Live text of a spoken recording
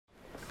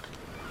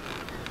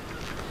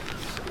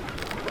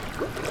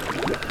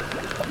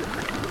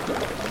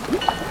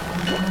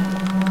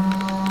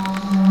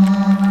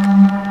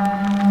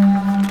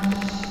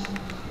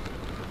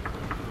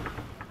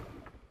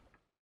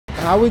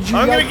How would you?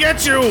 I'm gonna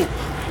get you.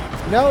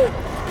 No,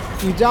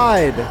 you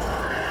died.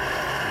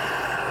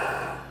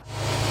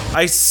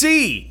 I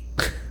see.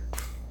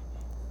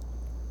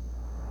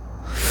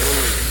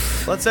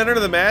 Let's enter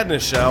the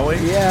madness, shall we?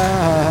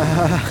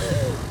 Yeah.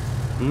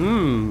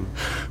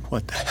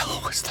 What the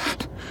hell was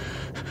that?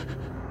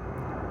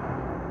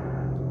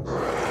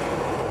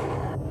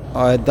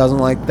 Oh, it doesn't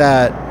like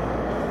that.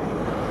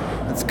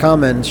 It's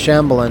coming,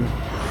 shambling.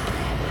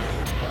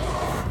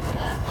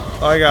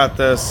 I got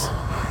this.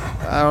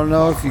 I don't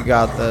know if you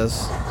got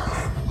this.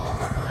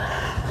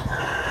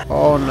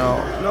 Oh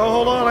no. No,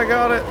 hold on, I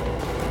got it.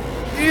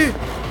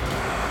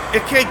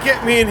 It can't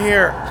get me in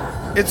here.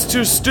 It's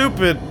too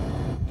stupid.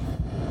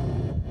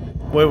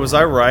 Wait, was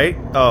I right?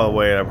 Oh,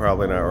 wait, I'm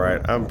probably not right.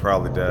 I'm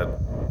probably dead.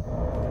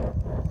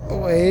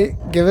 Wait,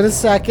 give it a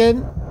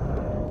second.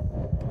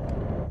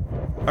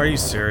 Are you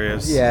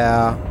serious?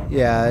 Yeah,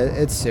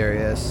 it's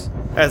serious.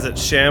 As it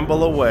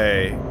shamble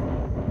away.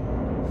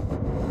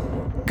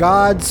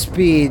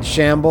 Godspeed,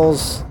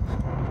 Shambles.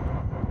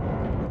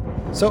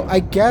 So I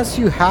guess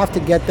you have to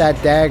get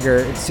that dagger.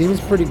 It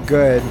seems pretty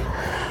good.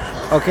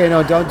 Okay,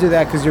 no, don't do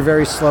that because you're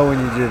very slow when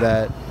you do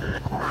that.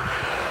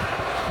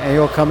 And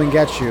he'll come and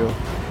get you.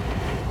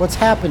 What's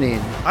happening?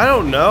 I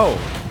don't know.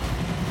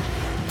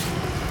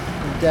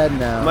 I'm dead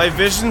now. My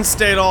vision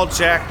stayed all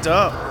jacked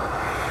up.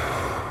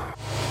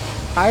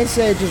 I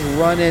say just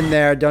run in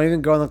there. Don't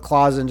even go in the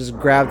closet and just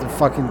grab the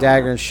fucking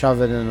dagger and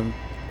shove it in him.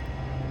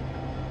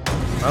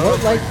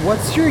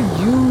 What's your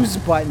use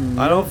button?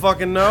 I don't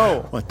fucking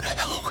know. What the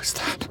hell was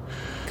that?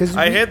 Cause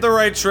I hit the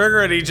right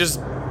trigger and he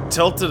just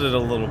tilted it a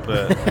little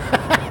bit.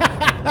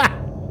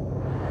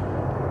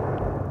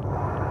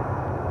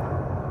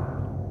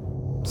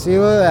 See,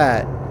 look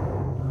at that.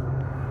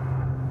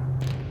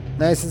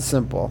 Nice and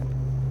simple.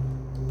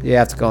 You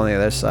have to go on the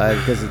other side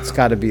because it's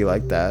got to be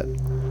like that.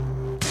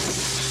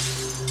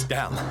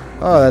 Damn.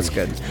 Oh, that's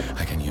good.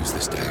 I can use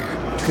this dagger.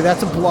 Okay,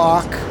 that's a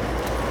block.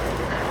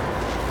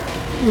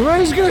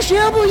 Ray's gonna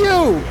shamble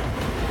you!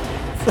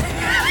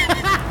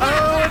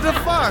 Oh, what the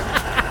fuck?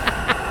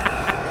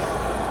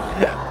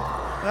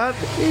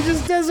 He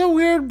just does a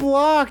weird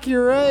block,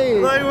 you're right.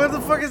 Like, what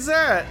the fuck is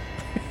that?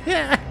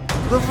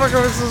 What the fuck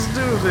am I supposed to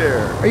do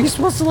there? Are you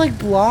supposed to like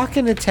block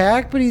and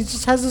attack? But he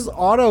just has his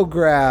auto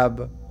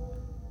grab.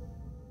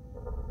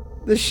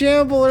 The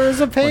shambler is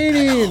a painting.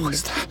 What the hell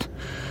was that?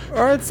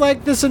 Or it's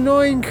like this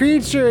annoying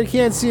creature I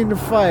can't seem to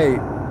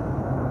fight.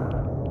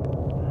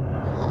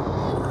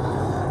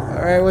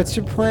 Alright, what's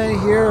your plan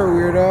here,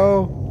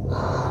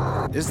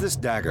 weirdo? Is this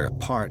dagger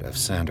part of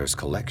Sanders'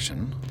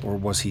 collection, or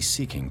was he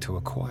seeking to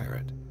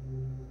acquire it?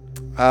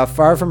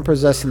 Far from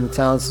possessing the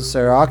talents of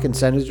Sarah Hawkins,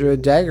 Sanders drew a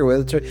dagger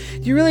with it.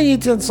 Do you really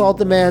need to insult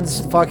the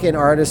man's fucking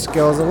artist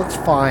skills? It looks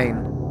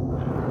fine.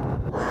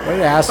 What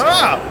an asshole.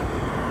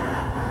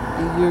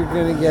 Ah! You're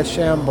gonna get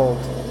shambled.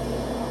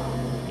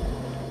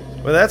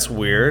 Well, that's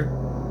weird.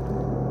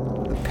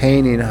 The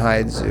painting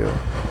hides you.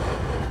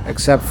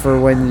 Except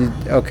for when you...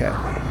 Okay.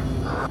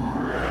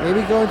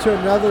 Maybe go into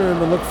another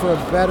room and look for a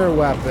better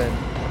weapon.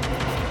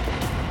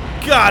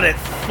 Got it,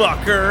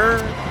 fucker!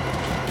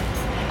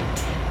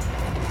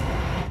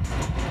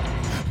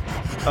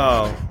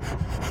 Oh.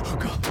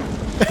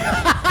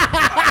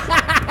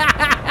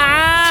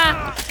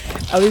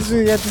 At least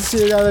we get to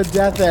see another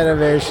death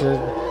animation.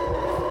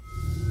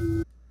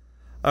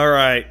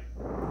 Alright.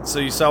 So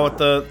you saw what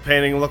the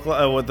painting looked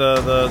like, what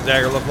the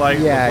dagger looked like?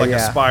 Yeah, looked like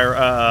yeah. a spire,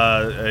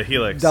 a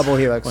helix. Double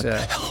helix, What yeah.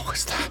 the hell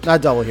was that?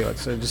 Not double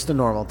helix, just a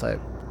normal type.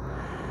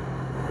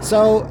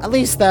 So, at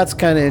least that's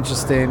kind of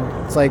interesting.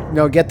 It's like,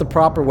 no, get the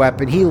proper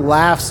weapon. He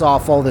laughs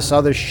off all this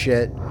other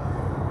shit.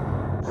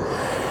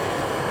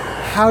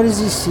 How does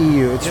he see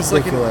you? It's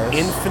ridiculous. Like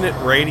an infinite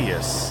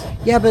radius.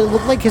 Yeah, but it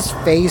looked like his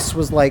face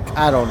was like,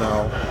 I don't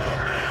know.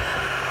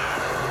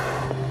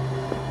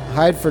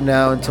 Hide for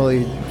now until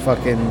he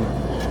fucking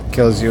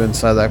kills you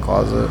inside that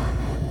closet.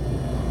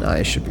 Nah,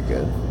 he should be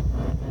good.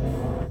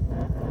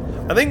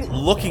 I think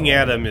looking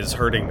at him is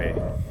hurting me.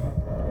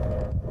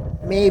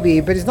 Maybe,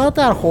 but he's not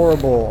that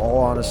horrible, all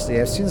honesty.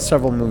 I've seen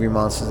several movie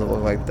monsters that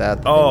look like that.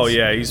 Oh,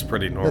 yeah, he's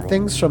pretty normal. The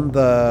things from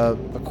the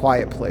A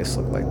Quiet Place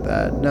look like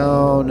that.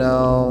 No,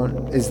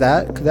 no. Is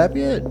that? Could that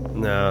be it?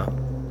 No.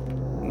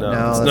 No,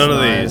 No, it's that's none of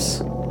nice.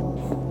 these.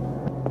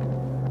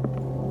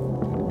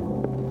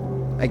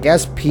 I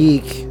guess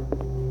peek.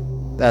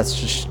 That's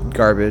just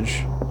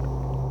garbage.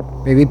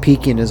 Maybe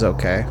peeking is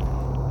okay.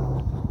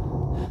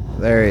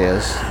 There he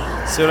is.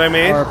 See what I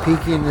mean? Or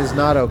peeking is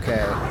not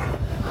okay.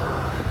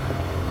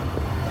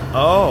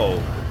 Oh.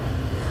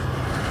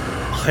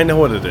 I know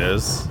what it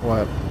is.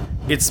 What?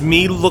 It's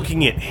me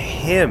looking at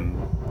him.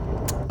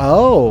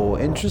 Oh,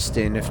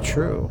 interesting, if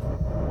true.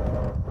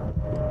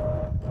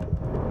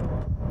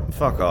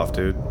 Fuck off,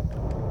 dude.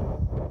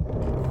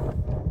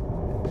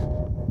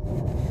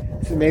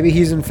 So maybe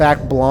he's in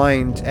fact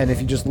blind, and if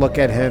you just look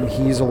at him,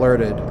 he's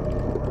alerted.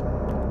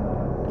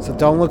 So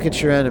don't look at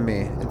your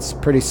enemy. It's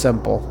pretty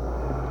simple.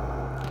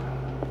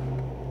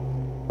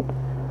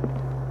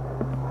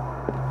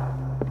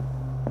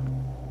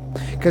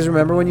 Because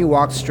remember when you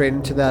walked straight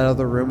into that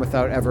other room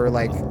without ever,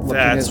 like, looking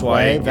That's his why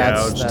way? he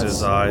gouged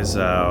his eyes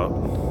out.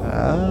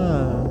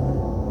 Ah.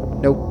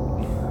 Nope.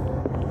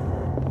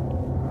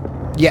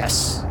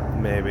 Yes.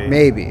 Maybe.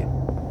 Maybe.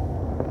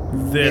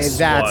 This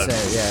That's one.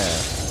 it,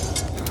 yeah.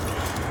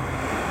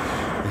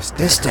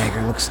 This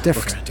dagger looks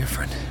different. Looks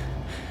different.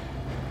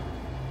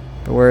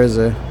 But where is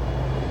it?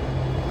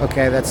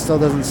 Okay, that still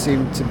doesn't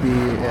seem to be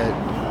it.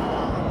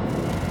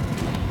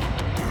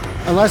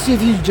 Unless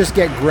if you just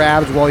get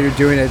grabbed while you're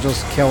doing it,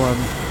 just kill him.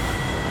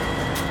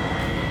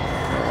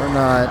 Or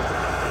not.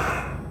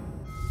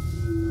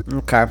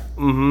 Okay.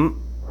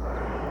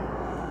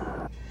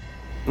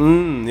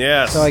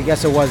 Yes. So I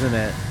guess it wasn't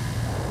it.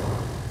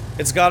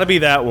 It's got to be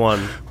that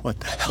one. What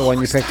the hell? The one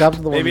you picked up?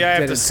 The one Maybe you I have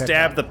to didn't pick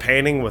stab up? the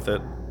painting with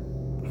it.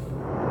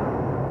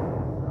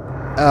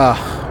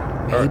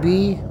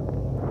 Maybe?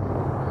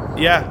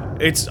 Yeah,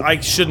 I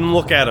shouldn't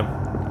look at him.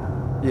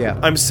 Yeah.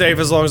 I'm safe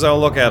as long as I don't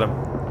look at him.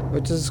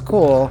 Which is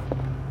cool.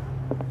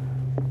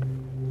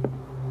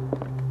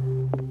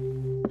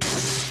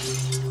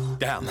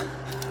 Damn.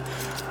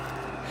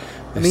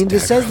 I mean,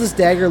 this says this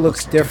dagger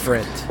looks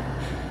different.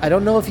 I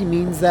don't know if he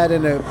means that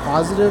in a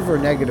positive or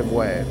negative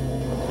way.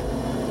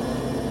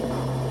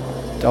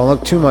 Don't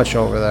look too much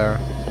over there.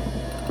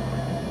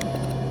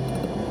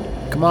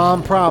 Come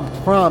on,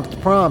 prompt.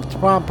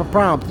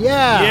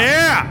 Yeah!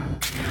 Yeah!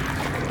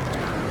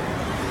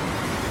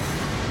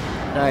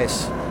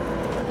 Nice.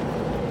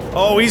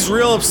 Oh, he's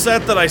real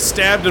upset that I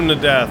stabbed him to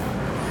death.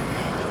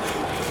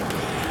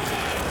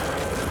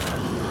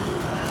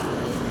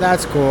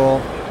 That's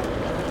cool.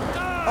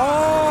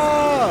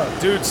 Oh!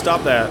 Dude,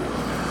 stop that.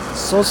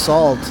 So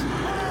salt.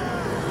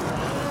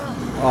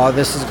 Oh,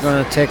 this is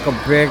gonna take a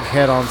big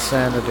hit on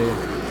sanity.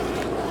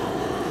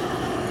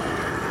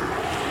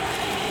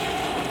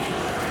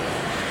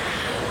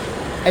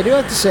 I do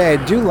have to say,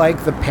 I do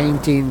like the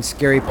painting,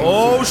 scary painting.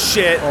 Oh,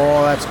 shit.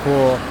 Oh, that's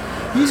cool.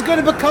 He's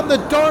gonna become the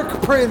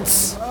Dark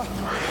Prince!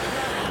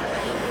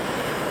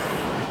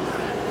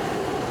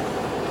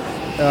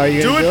 Are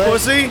you Do gonna it,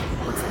 pussy.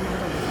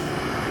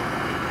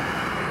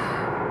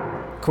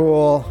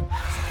 Cool.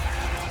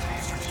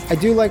 I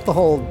do like the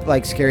whole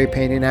like scary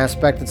painting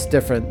aspect. It's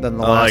different than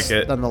the like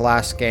it.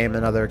 last game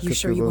and other Cthulhu You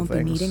sure you won't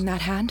things. be needing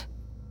that hand?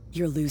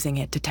 You're losing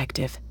it,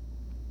 Detective.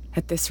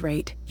 At this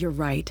rate, you're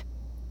right.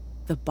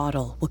 The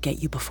bottle will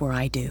get you before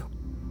I do.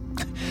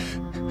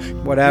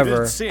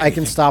 Whatever. see I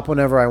can stop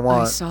whenever I I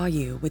want. saw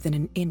you within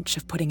an inch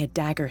of putting a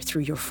dagger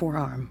through your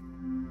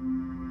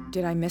forearm.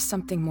 Did I miss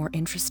something more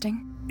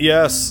interesting?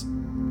 Yes.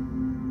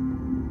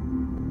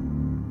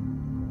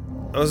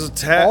 I was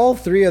attacked. All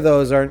three of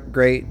those aren't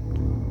great.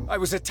 I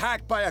was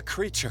attacked by a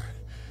creature.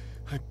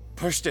 I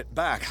pushed it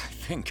back, I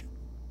think.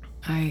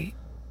 I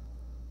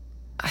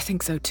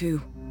think so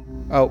too.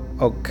 Oh,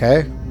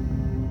 okay.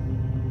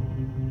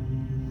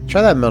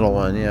 Try that middle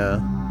one, yeah.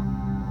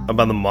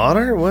 About the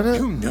monitor? What?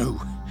 You knew.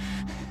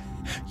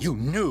 You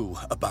knew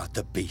about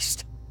the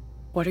beast.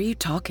 What are you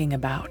talking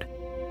about?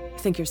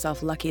 Think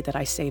yourself lucky that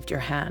I saved your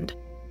hand,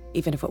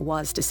 even if it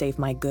was to save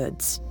my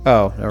goods.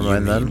 Oh, never You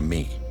mind mean then.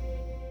 me.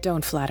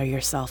 Don't flatter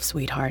yourself,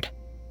 sweetheart.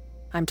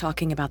 I'm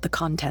talking about the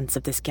contents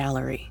of this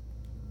gallery.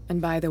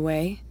 And by the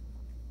way,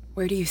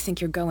 where do you think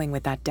you're going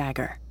with that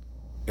dagger?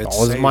 It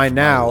All is saved mine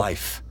my now.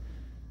 life.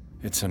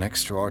 It's an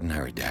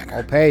extraordinary dagger.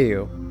 I'll pay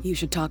you. You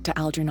should talk to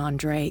Algernon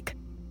Drake.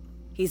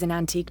 He's an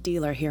antique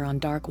dealer here on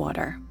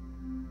Darkwater.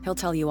 He'll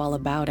tell you all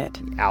about it.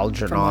 From what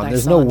Algernon. I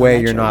There's saw no in the way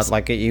you're ledgers, not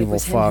like an it evil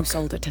was him who fuck.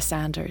 sold it to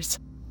Sanders.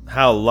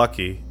 How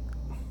lucky.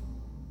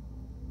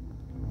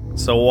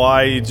 So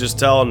why are you just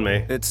telling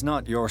me? It's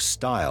not your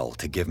style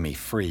to give me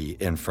free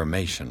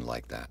information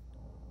like that.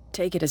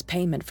 Take it as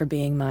payment for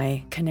being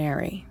my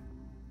canary.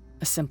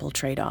 A simple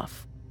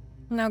trade-off.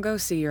 Now go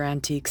see your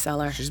antique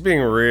seller. She's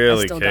being I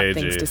really still got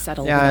things to cagey.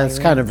 settle. Yeah, with it's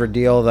kind Irene. of her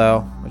deal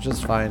though, which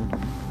is fine.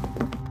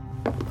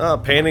 Oh,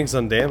 painting's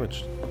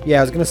undamaged. Yeah,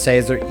 I was gonna say,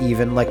 is there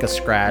even like a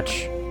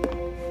scratch?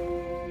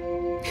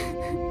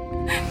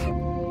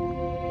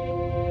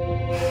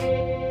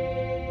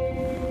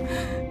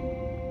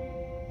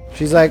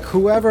 She's like,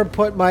 whoever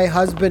put my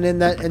husband in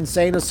that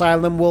insane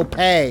asylum will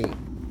pay.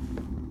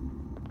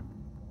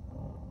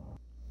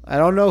 I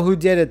don't know who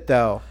did it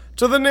though.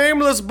 To the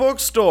nameless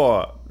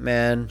bookstore.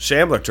 Man.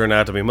 Shambler turned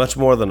out to be much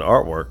more than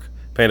artwork,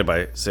 painted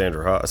by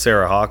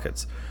Sarah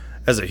Hawkins.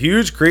 As a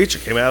huge creature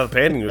came out of the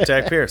painting to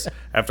attack Pierce.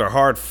 After a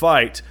hard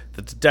fight,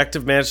 the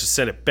detective managed to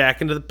send it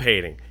back into the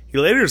painting. He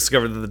later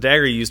discovered that the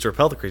dagger he used to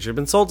repel the creature had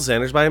been sold to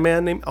Sanders by a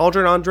man named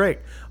Algernon Drake,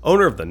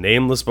 owner of the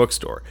nameless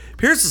bookstore.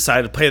 Pierce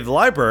decided to pay the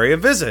library a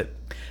visit.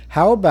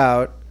 How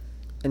about,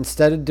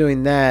 instead of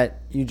doing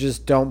that, you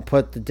just don't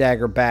put the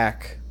dagger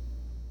back.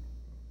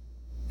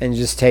 And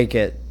just take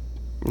it.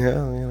 Yeah,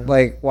 you know.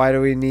 Like, why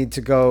do we need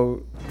to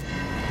go...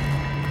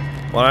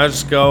 Why don't I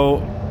just go...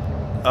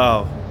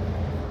 Oh.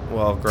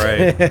 Well,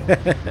 great.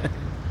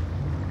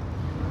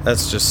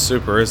 That's just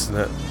super, isn't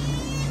it?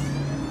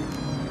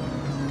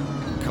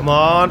 Come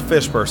on,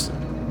 fish person.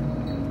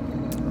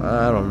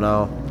 I don't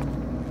know.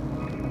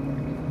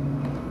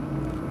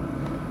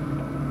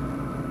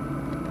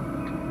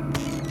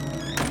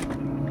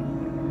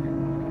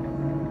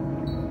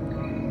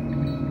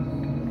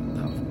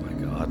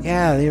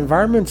 Yeah, the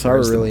environments are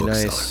Where's the really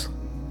bookseller? nice.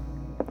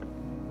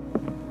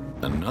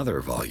 Another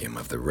volume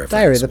of the Reverend's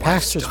Diary, the wife's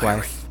pastor's diary.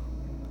 wife.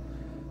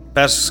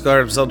 Pastor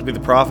declared himself to be the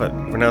prophet,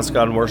 renounced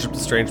God and worshipped a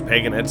strange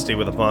pagan entity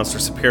with a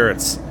monstrous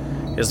appearance.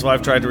 His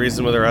wife tried to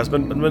reason with her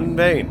husband, but in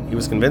vain. He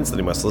was convinced that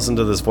he must listen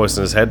to this voice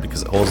in his head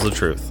because it holds the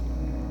truth.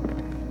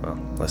 Well,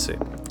 let's see.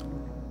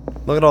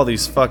 Look at all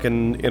these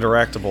fucking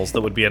interactables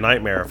that would be a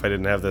nightmare if I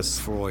didn't have this.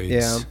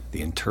 Freud's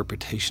The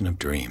Interpretation of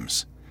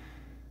Dreams.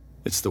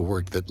 It's the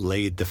work that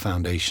laid the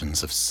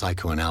foundations of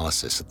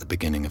psychoanalysis at the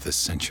beginning of this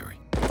century.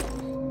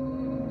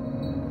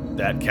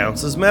 That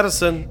counts as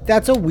medicine.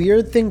 That's a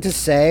weird thing to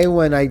say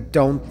when I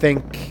don't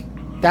think...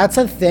 That's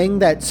a thing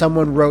that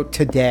someone wrote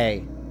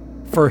today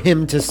for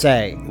him to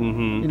say.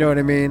 Mm-hmm. You know what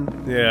I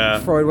mean? Yeah.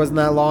 Freud wasn't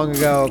that long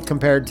ago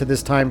compared to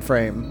this time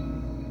frame.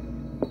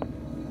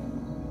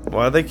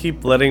 Why do they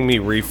keep letting me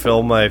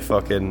refill my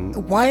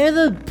fucking... Why are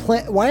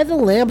the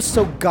lamps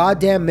so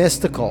goddamn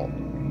mystical?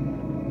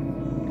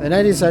 The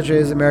 19th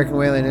century, the American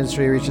whaling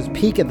industry reaches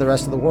peak at the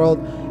rest of the world.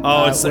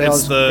 It's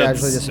whales the-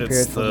 gradually disappeared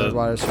it's from the- the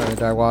water, starting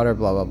dark water,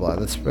 blah blah blah.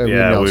 That's we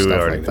Yeah, know we stuff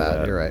already like knew that.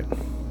 that. You're right.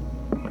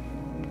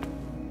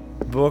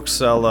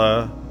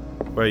 Bookseller,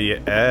 where you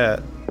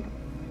at?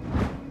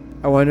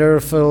 I wonder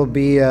if it'll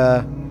be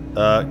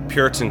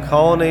Puritan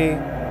Colony,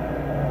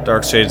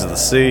 Dark Shades of the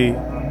Sea.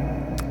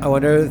 I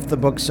wonder if the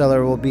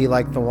bookseller will be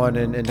like the one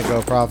in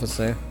Indigo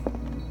Prophecy.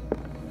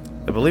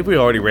 I believe we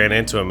already ran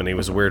into him and he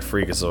was a weird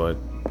freakazoid.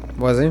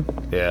 Was he?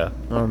 Yeah.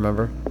 I don't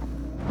remember.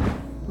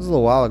 It was a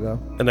little while ago.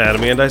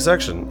 Anatomy and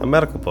Dissection, a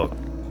medical book.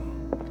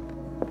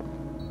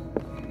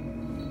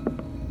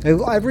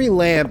 Every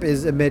lamp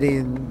is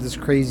emitting this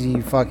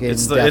crazy fucking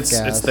It's the death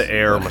gas. it's the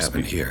air What must be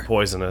happened here?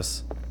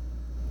 poisonous.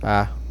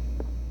 That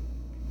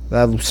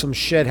some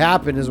shit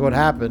happened is what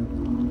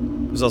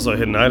happened. There's also a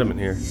hidden item in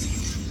here.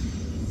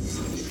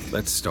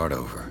 Let's start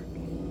over.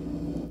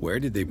 Where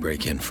did they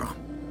break in from?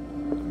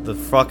 The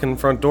fucking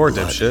front door,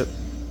 Blood. dipshit.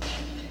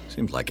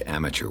 Seems like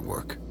amateur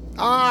work.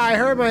 Ah, I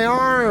hurt my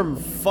arm.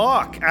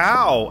 Fuck!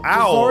 Ow! It's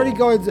Ow! already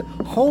going to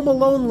Home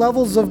Alone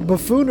levels of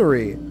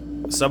buffoonery.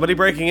 Somebody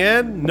breaking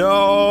in?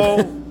 No!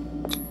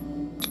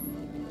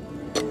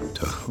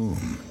 To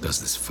whom does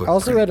this footprint I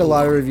also read a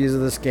lot of belong? reviews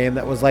of this game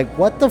that was like,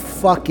 what the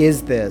fuck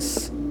is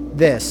this?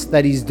 This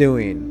that he's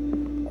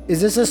doing?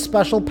 Is this a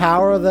special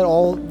power that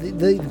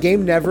the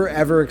game never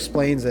ever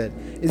explains it?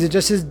 Is it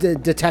just his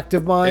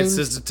detective mind? It's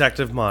his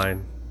detective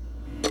mind.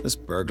 This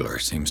burglar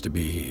seems to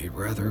be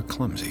rather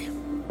clumsy.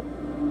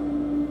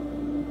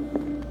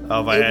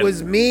 Oh, It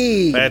was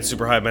me. if I had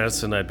super high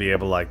medicine, I'd be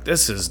able to like,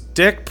 this is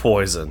dick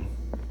poison.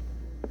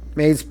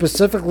 Made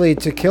specifically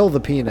to kill the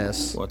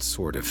penis. What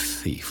sort of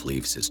thief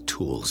leaves his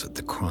tools at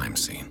the crime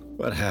scene?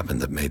 What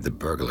happened that made the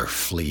burglar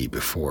flee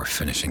before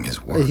finishing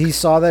his work? He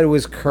saw that it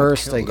was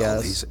cursed, I Killed all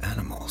guess. these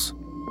animals.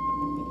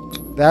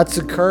 That's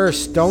a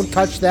curse. Don't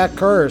touch that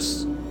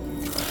curse.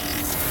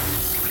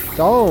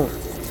 Don't.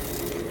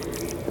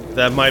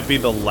 That might be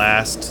the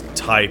last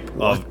type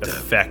of What the-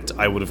 effect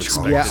I would have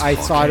expected. Yeah, I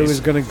thought it case. was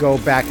going to go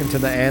back into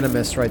the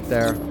animus right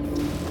there.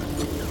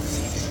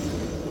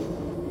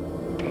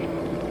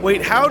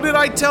 Wait, how did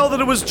I tell that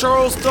it was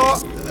Charles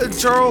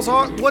Charles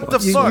Hawk? What the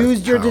You fuck?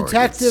 used your Power did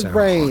detective Sarah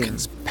brain.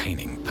 Hawkins'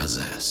 painting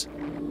possess?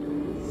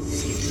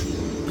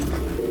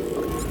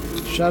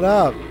 Shut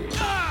up.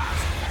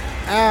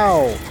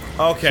 Ow.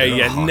 Okay, Sarah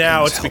yeah, Hawkins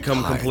now it's helped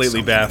become hide completely something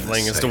in the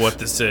baffling as to safe. what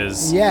this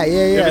is. Yeah, yeah,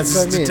 If yeah. it's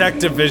That's what I mean.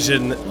 detective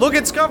vision. Look,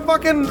 it's got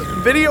fucking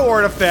video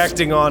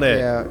artifacting on it.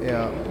 Yeah,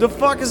 yeah. The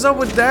fuck is up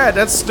with that?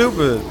 That's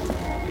stupid.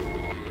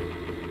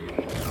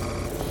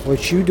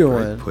 What you I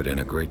doing? put in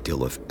a great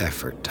deal of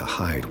effort to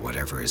hide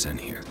whatever is in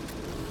here.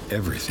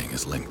 Everything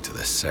is linked to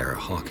the Sarah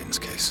Hawkins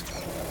case.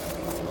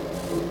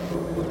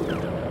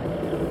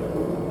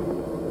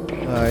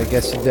 I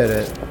guess you did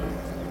it.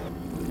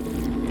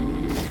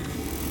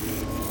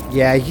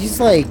 Yeah, he's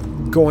like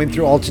going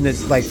through alternate,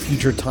 like,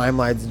 future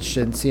timelines and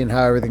shit and seeing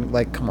how everything,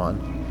 like, come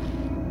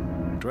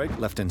on. Drake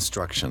left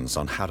instructions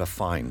on how to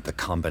find the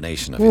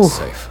combination of his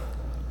safe.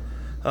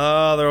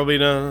 There will be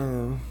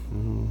no.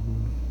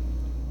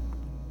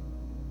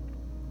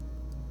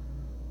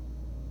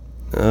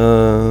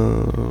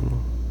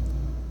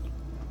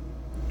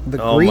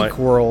 The Oh, Greek my-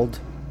 world.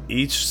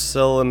 Each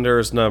cylinder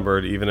is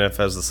numbered, even if,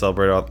 as the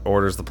celebrator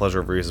orders the pleasure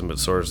of reason, but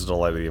soars the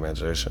delight of the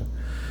imagination.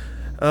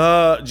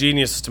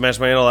 Genius to match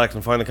my intellect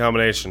and find the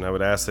combination. I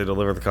would ask they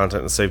deliver the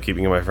content in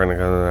safekeeping of my friend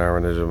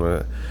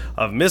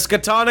of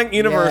Miskatonic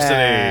University.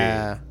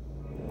 Yeah.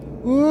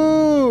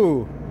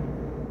 Ooh.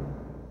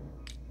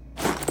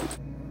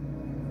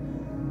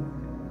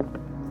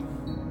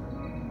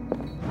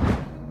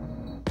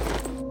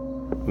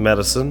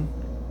 Medicine.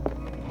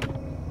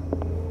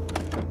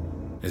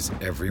 Is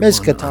everyone on this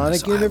Miskatonic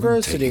island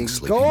University. taking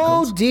sleeping Go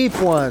pills?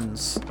 deep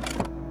ones.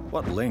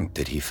 What link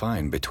did he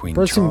find between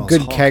There's some Charles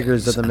good Hawkins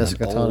keggers at the and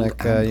an old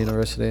Miskatonic amulet?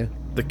 University.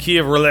 The key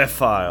of relief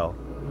file.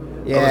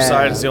 Yeah. Other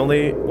side is the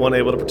only one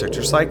able to protect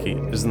your psyche.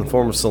 It is in the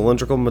form of a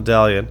cylindrical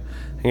medallion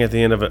hanging at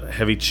the end of a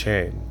heavy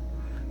chain.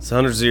 It's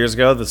hundreds of years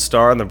ago, the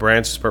star and the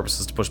branch whose purpose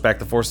is to push back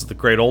the forces of the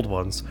great old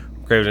ones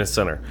were engraved in its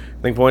center.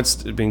 I think points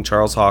to being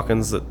Charles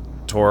Hawkins that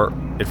tore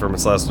it from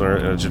its last owner,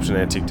 an Egyptian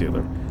antique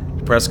dealer.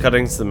 The press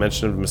cuttings, the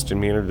mention of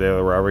misdemeanor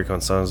daily robbery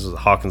coincides with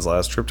Hawkins'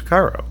 last trip to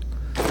Cairo.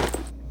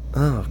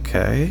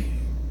 Okay.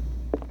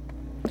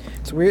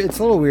 It's weird. It's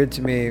a little weird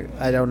to me.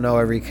 I don't know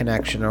every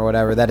connection or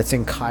whatever. That it's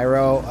in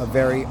Cairo, a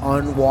very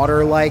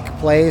unwater-like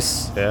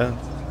place. Yeah.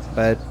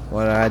 But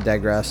what? I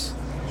digress.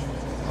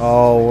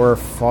 Oh,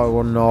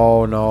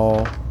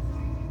 no.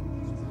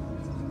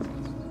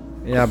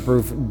 You're not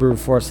brute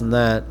forcing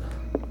that.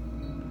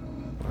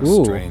 A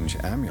Ooh. strange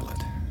amulet.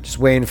 Just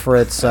waiting for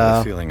its I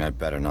have a feeling I'd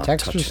better not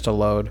touch textures it. to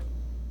load.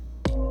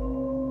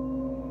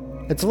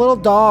 It's a little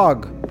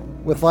dog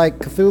with like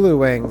Cthulhu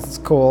wings. It's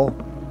cool.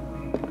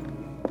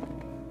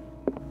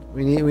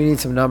 We need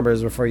some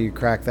numbers before you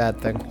crack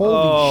that thing.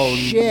 Holy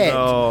shit!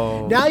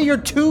 No. Now you're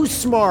too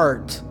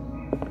smart.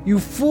 You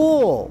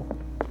fool!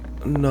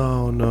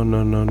 No.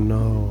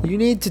 You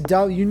need to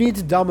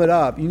dumb it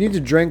up. You need to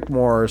drink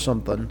more or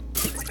something.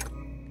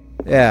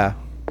 Yeah.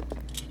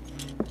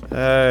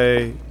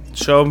 Hey,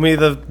 show me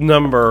the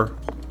number.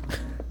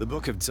 The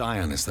Book of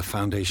Zion is the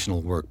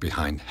foundational work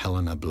behind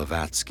Helena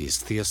Blavatsky's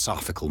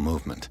Theosophical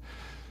movement.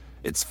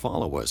 Its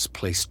followers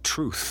place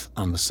truth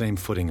on the same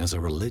footing as a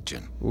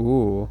religion.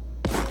 Ooh.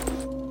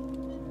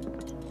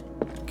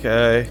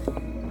 Okay.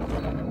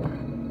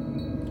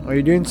 Oh,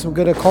 you're doing some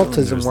good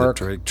occultism Cylinders work.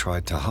 that Drake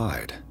tried to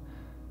hide.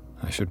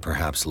 I should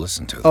perhaps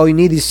listen to them. Oh, you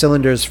need these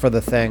cylinders for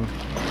the thing.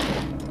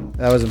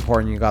 That was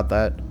important. You got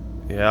that.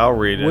 Yeah, I'll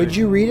read it. Would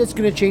you read it? It's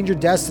gonna change your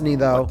destiny,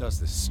 though. What does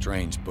this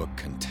strange book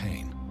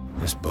contain?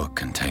 This book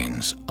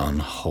contains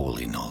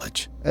unholy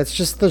knowledge. It's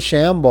just the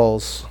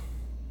shambles.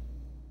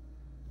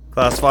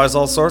 Classifies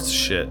all sorts of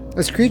shit.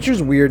 This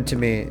creature's weird to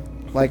me.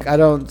 Like, I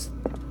don't...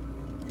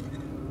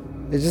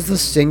 It's just a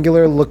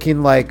singular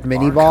looking, like,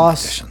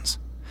 mini-boss. Editions.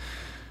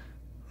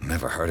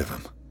 Never heard of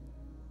him.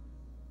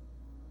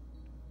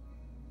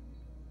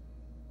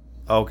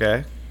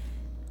 Okay.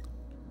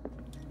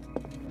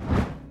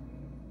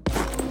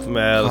 Oh,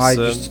 Medicine.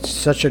 you're just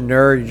such a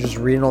nerd. You're just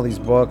reading all these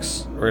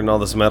books. Reading all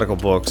this medical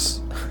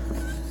books.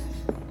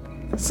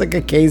 It's like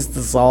a case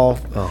to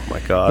solve. Oh my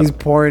god. He's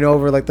pouring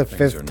over, like, the Things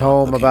are fifth not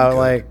tome looking about, good.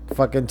 like,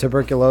 fucking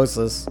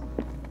tuberculosis.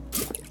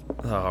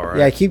 Alright.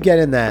 Yeah, I keep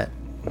getting that.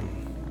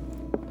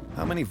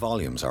 How many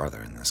volumes are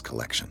there in this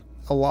collection?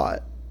 A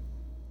lot.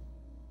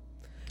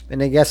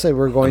 And I guess that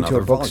we're going to a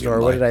Another volume bookstore.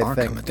 What by did I Arkham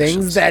think? Editions.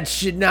 Things that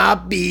should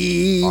not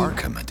be.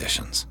 Arkham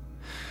Editions.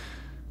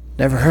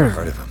 Never heard of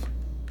Heard it. of him.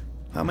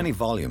 How many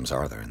volumes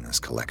are there in this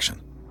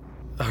collection?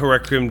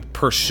 Requiem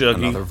per Shuggy.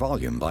 Another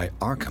volume by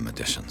Arkham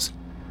Editions.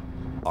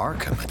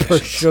 Arkham For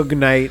Editions. Suge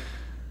Knight.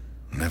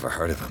 Never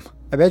heard of him.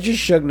 I bet you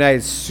Suge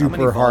Knight's How many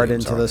super hard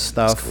volumes into are this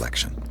there in stuff.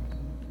 collection.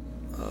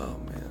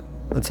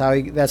 That's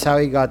how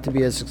he got to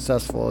be as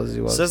successful as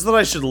he was. Says that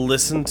I should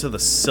listen to the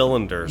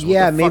cylinders.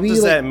 Yeah, what the maybe fuck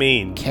does like, that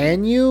mean?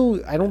 Can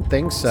you? I don't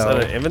think Is that so.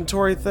 an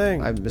inventory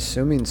thing? I'm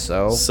assuming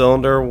so.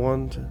 Cylinder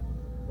 1,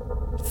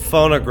 2.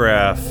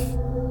 Phonograph.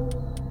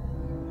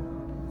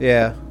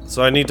 Yeah.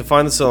 So I need to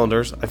find the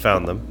cylinders. I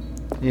found them.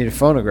 You need a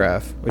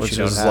phonograph, which Which you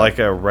don't is have. like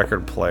a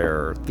record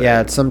player thing.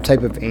 Yeah, it's some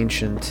type of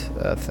ancient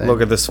thing.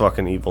 Look at this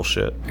fucking evil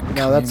shit.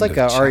 No, that's like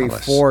a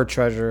RE4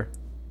 treasure.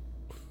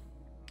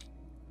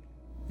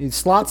 You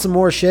slot some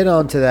more shit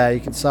onto that, you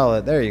can sell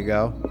it. There you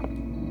go.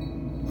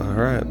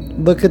 Alright.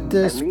 Look at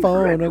this And these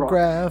red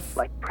phonograph. rocks,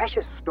 like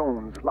precious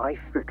stones, lie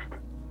fixed,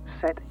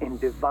 set in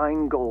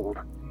divine gold.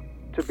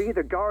 To be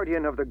the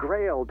guardian of the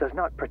Grail does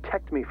not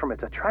protect me from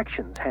its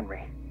attractions,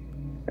 Henry.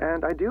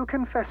 And I do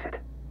confess it.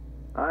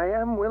 I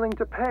am willing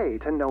to pay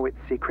to know its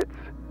secrets.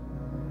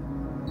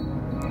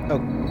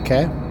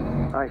 Okay.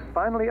 I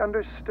finally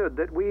understood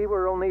that we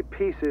were only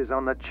pieces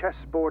on the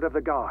chessboard of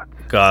the gods.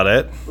 Got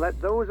it. Let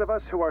those of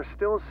us who are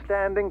still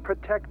standing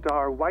protect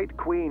our White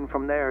Queen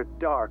from their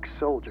dark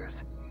soldiers.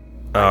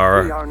 See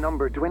Alright. our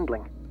number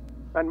dwindling,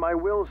 and my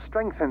will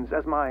strengthens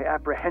as my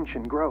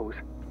apprehension grows.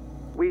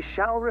 We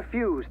shall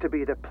refuse to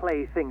be the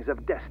playthings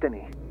of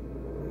destiny.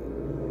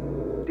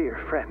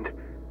 Dear friend,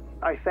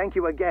 I thank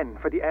you again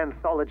for the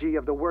anthology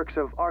of the works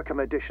of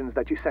Arkham Editions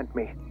that you sent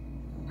me.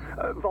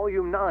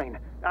 Volume 9,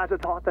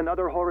 Azathoth and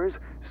Other Horrors,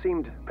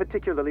 seemed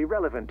particularly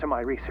relevant to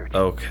my research.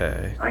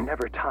 Okay. I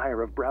never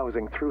tire of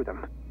browsing through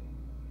them.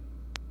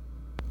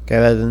 Okay,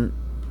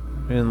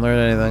 we didn't learn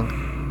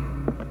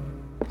anything.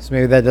 So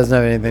maybe that doesn't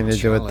have anything to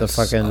do with the Chalice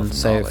fucking of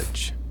safe.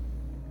 knowledge.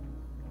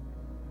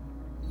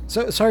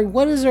 So, sorry,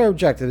 what is our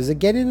objective? Is it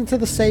getting into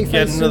the safe? I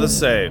Get into the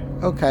assume?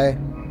 safe. Okay.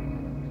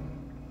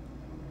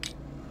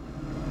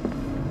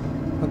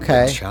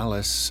 Okay.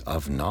 Chalice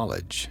of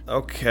knowledge.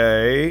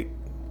 Okay.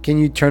 Can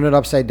you turn it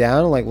upside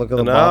down and like look at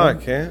the No, I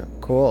bottom?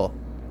 can't. Cool.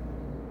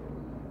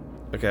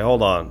 Okay,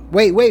 hold on.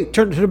 Wait,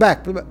 turn to the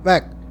back,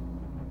 back.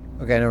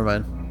 Okay, never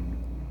mind.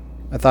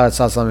 I thought I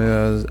saw something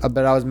that was,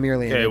 but I was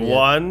merely an Okay, idiot.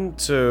 1,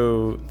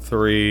 2,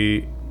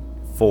 3,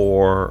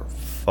 4,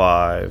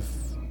 5.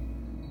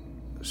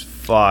 There's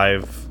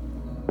 5.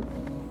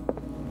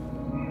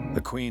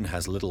 The Queen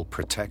has little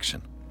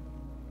protection.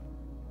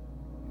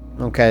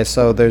 Okay,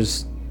 so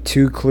there's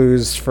 2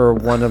 clues for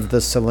one of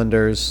the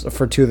cylinders,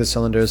 for 2 of the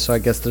cylinders, so I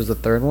guess there's a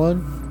third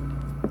one?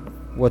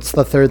 What's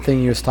the third thing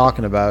he was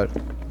talking about?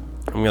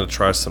 I'm gonna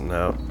try something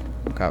out.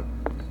 Okay.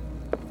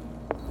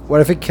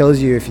 What if it kills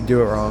you if you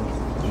do it wrong?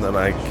 And then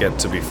I get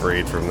to be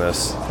freed from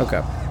this.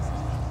 Okay.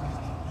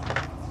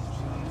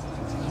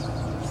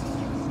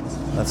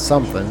 That's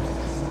something.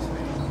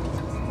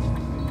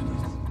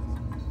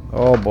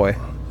 Oh boy.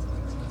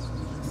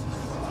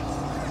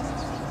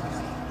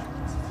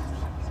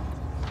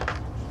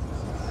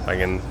 I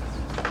can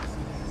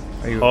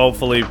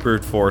hopefully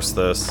brute force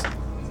this.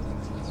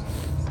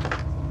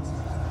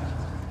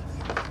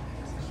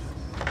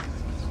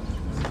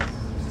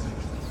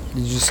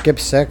 Did you skip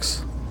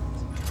 6?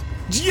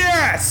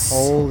 Yes!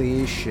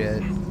 Holy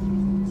shit.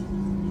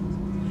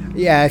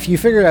 Yeah, if you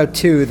figure out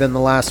 2, then the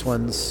last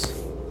one's...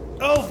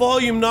 Oh,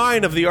 volume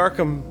 9 of the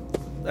Arkham.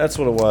 That's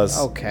what it was.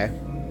 Okay.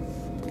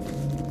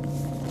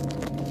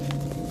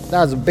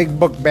 That was a big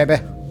book, baby.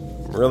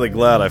 I'm really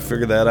glad I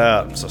figured that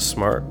out. I'm so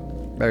smart.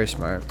 Very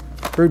smart.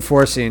 Brute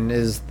forcing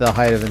is the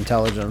height of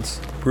intelligence.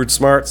 Brute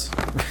smarts.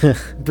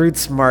 Brute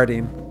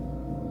smarting.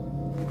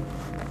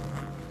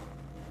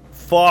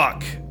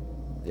 Fuck.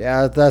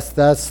 Yeah,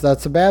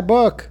 that's a bad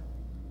book.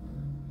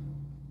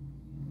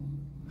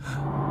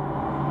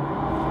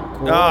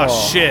 Cool.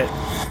 Oh, shit.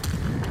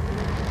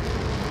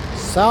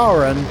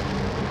 Sauron.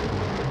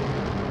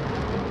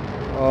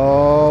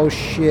 Oh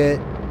shit.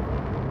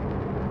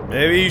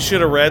 Maybe you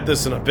should have read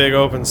this in a big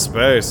open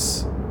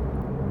space.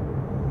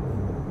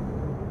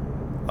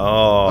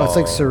 Oh. Oh, it's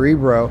like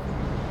Cerebro.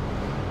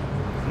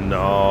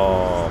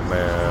 No,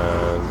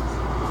 man.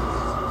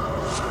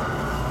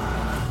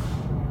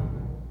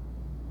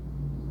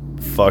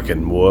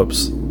 Fucking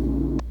whoops.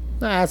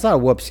 Nah, it's not a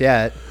whoops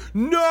yet.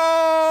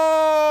 No!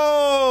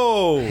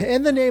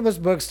 In the nameless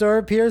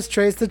bookstore, Pierce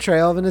traced the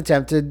trail of an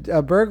attempted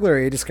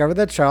burglary. He discovered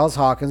that Charles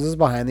Hawkins was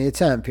behind the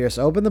attempt. Pierce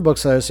opened the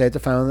bookseller's safe to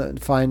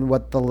find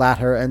what the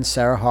latter and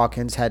Sarah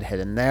Hawkins had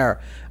hidden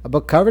there. A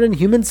book covered in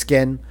human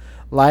skin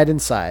lied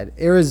inside.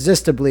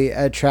 Irresistibly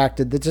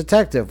attracted the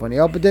detective. When he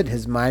opened it,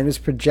 his mind was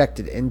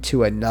projected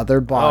into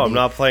another body. Oh, I'm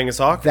not playing as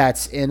Hawkins?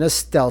 That's in a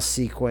stealth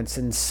sequence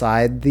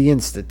inside the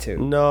Institute.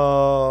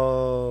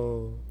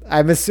 No.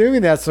 I'm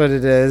assuming that's what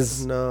it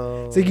is.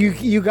 No. It's like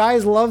you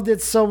guys loved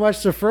it so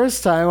much the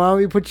first time. Why don't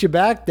we put you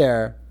back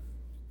there?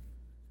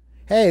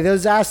 Hey,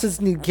 those assets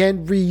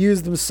can't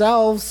reuse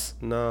themselves.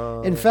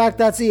 No. In fact,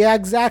 that's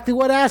exactly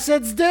what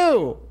assets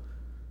do.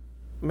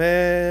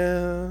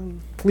 Man.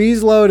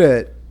 Please load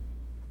it.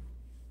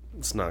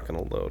 It's not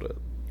gonna load it.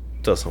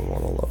 Doesn't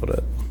want to load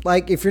it.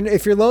 Like if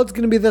your load's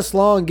gonna be this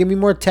long, give me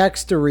more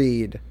text to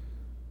read.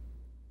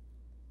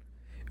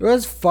 It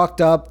was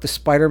fucked up. The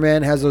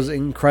Spider-Man has those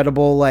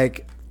incredible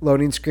like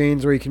loading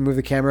screens where you can move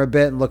the camera a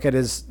bit and look at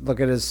his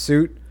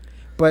suit,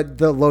 but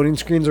the loading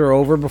screens are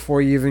over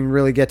before you even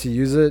really get to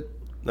use it.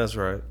 That's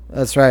right.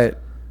 That's right.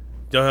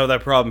 Don't have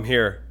that problem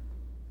here.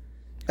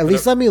 At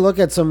least let me look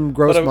at some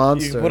gross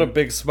monster. You put a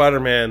big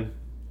Spider-Man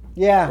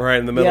right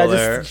in the middle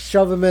there. Just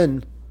shove him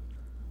in.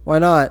 Why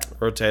not?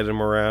 Rotate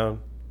him around.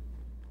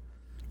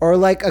 Or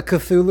like a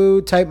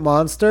Cthulhu type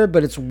monster,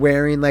 but it's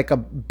wearing like a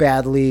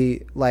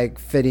badly like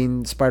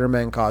fitting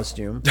Spider-Man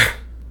costume.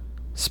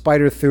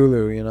 Spider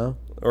Thulu, you know?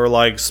 Or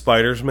like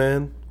Spiders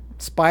Man.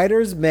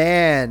 Spiders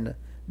Man.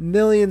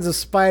 Millions of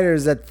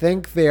spiders that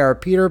think they are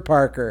Peter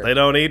Parker. They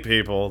don't eat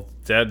people.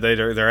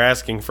 They're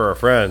asking for a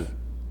friend.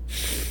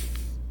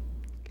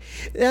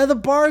 Yeah, the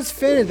bar's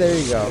fitted. There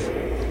you go.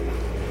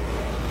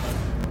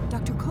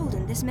 Dr.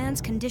 Colden, this man's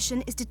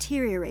condition is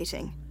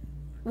deteriorating.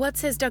 What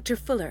says Dr.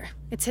 Fuller?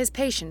 It's his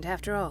patient,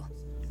 after all.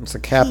 It's the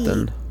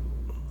captain.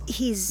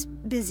 He's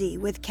busy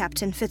with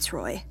Captain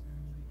Fitzroy.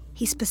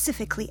 He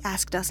specifically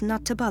asked us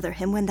not to bother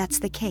him when that's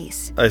the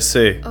case. I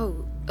see.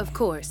 Oh, of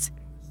course.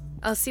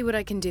 I'll see what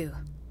I can do.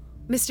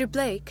 Mr.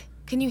 Blake,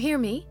 can you hear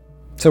me?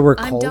 So we're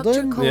I'm Dr.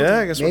 Colden? Colden. Yeah,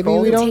 I guess Maybe we're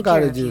Colden. we don't Take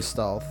gotta care of do you.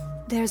 stealth.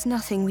 There's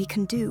nothing we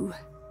can do.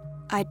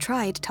 I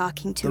tried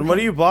talking to him. Then what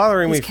are you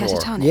bothering me He's for?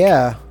 catatonic.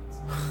 Yeah.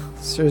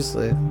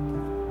 Seriously.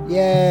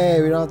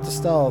 Yay, we don't have to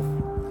stealth.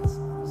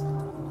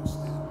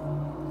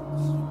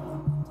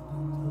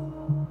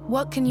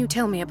 What can you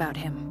tell me about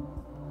him?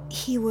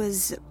 He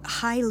was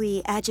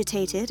highly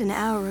agitated an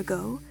hour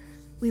ago.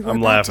 We were I'm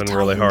about laughing to tie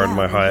really him hard in down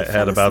my when he head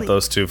fell about asleep.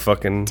 those two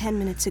fucking... 10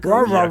 minutes ago,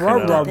 Rah, he rah, got rah,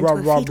 up into rah,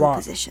 a rah, fetal rah.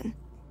 position.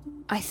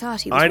 I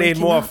thought he was I need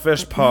waking more up,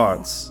 fish but no.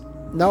 parts.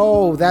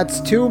 No,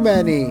 that's too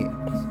many.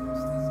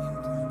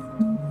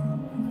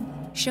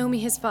 Show me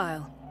his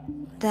file.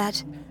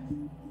 That's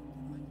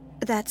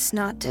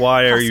not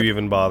Why are you possible.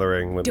 even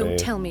bothering with me? Don't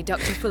tell me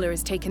Dr. Fuller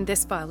has taken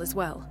this file as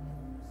well.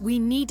 We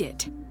need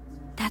it.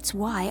 That's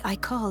why I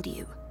called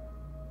you.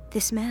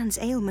 This man's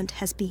ailment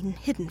has been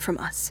hidden from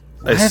us.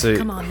 I see.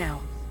 Come on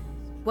now.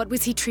 What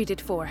was he treated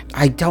for?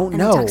 I don't An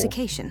know.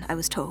 intoxication, I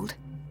was told.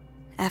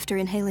 After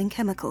inhaling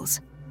chemicals.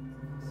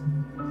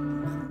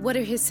 What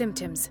are his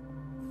symptoms?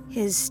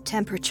 His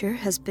temperature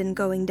has been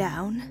going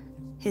down.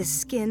 His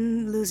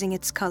skin losing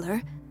its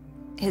color.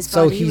 His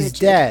So body he's rigid.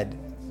 dead.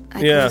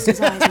 I Yeah. closed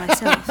his eyes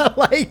myself.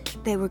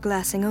 Like, They were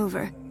glassing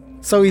over.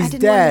 So he's I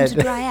didn't dead. want him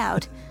to dry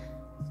out,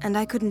 and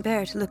I couldn't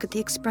bear to look at the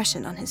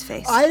expression on his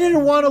face. I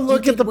didn't want to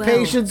look did at the well.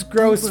 patient's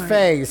gross Don't worry.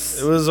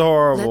 face. It was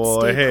horrible.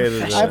 Let's I stay hated it. I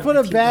professional. put a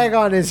if you bag will.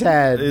 on his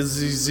head. He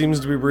seems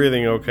to be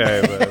breathing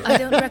okay, but I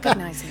don't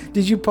recognize him.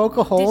 Did you poke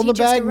a hole Did in he the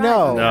just bag? arrive No.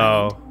 on the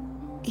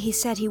no. He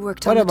said he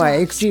worked What on the am I,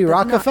 docks, H.G. but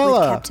not with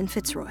Rockefeller? Captain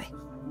Fitzroy.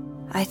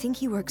 I think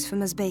he works for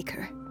Ms.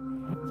 Baker.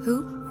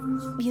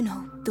 Who? You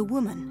know, the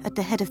woman at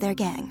the head of their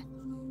gang.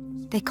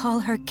 They call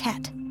her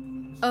Cat.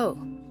 Oh,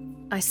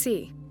 I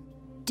see.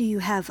 Do you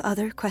have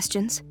other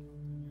questions?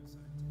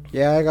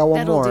 Yeah, I got one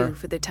That'll more. do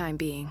for the time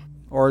being.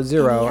 Or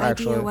zero, Any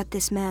actually. idea what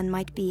this man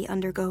might be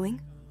undergoing?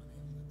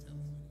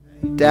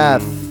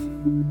 Death.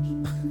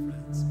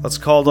 Let's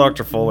call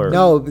Dr. Fuller.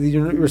 No,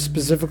 you're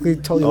specifically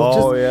told.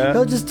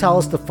 He'll just tell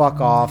us to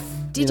fuck off.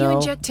 Did you you know?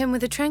 inject him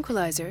with a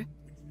tranquilizer?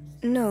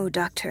 No,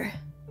 Doctor.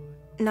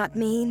 Not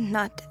me,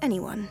 not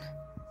anyone.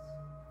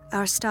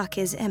 Our stock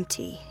is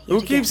empty. Who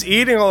yet keeps again.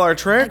 eating all our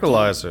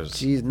tranquilizers?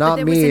 Jeez, not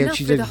there was me. And enough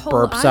she for the just whole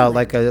burps out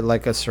island.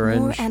 like a More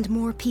syringe. and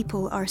more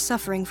people are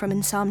suffering from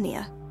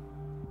insomnia.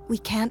 We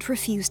can't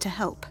refuse to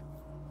help.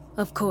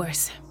 Of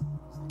course.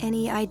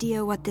 Any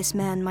idea what this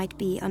man might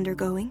be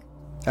undergoing?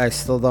 I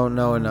still don't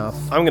know enough.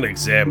 I'm gonna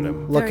examine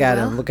him. Look Very at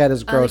well. him. Look at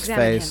his I'll gross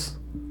examine face. him.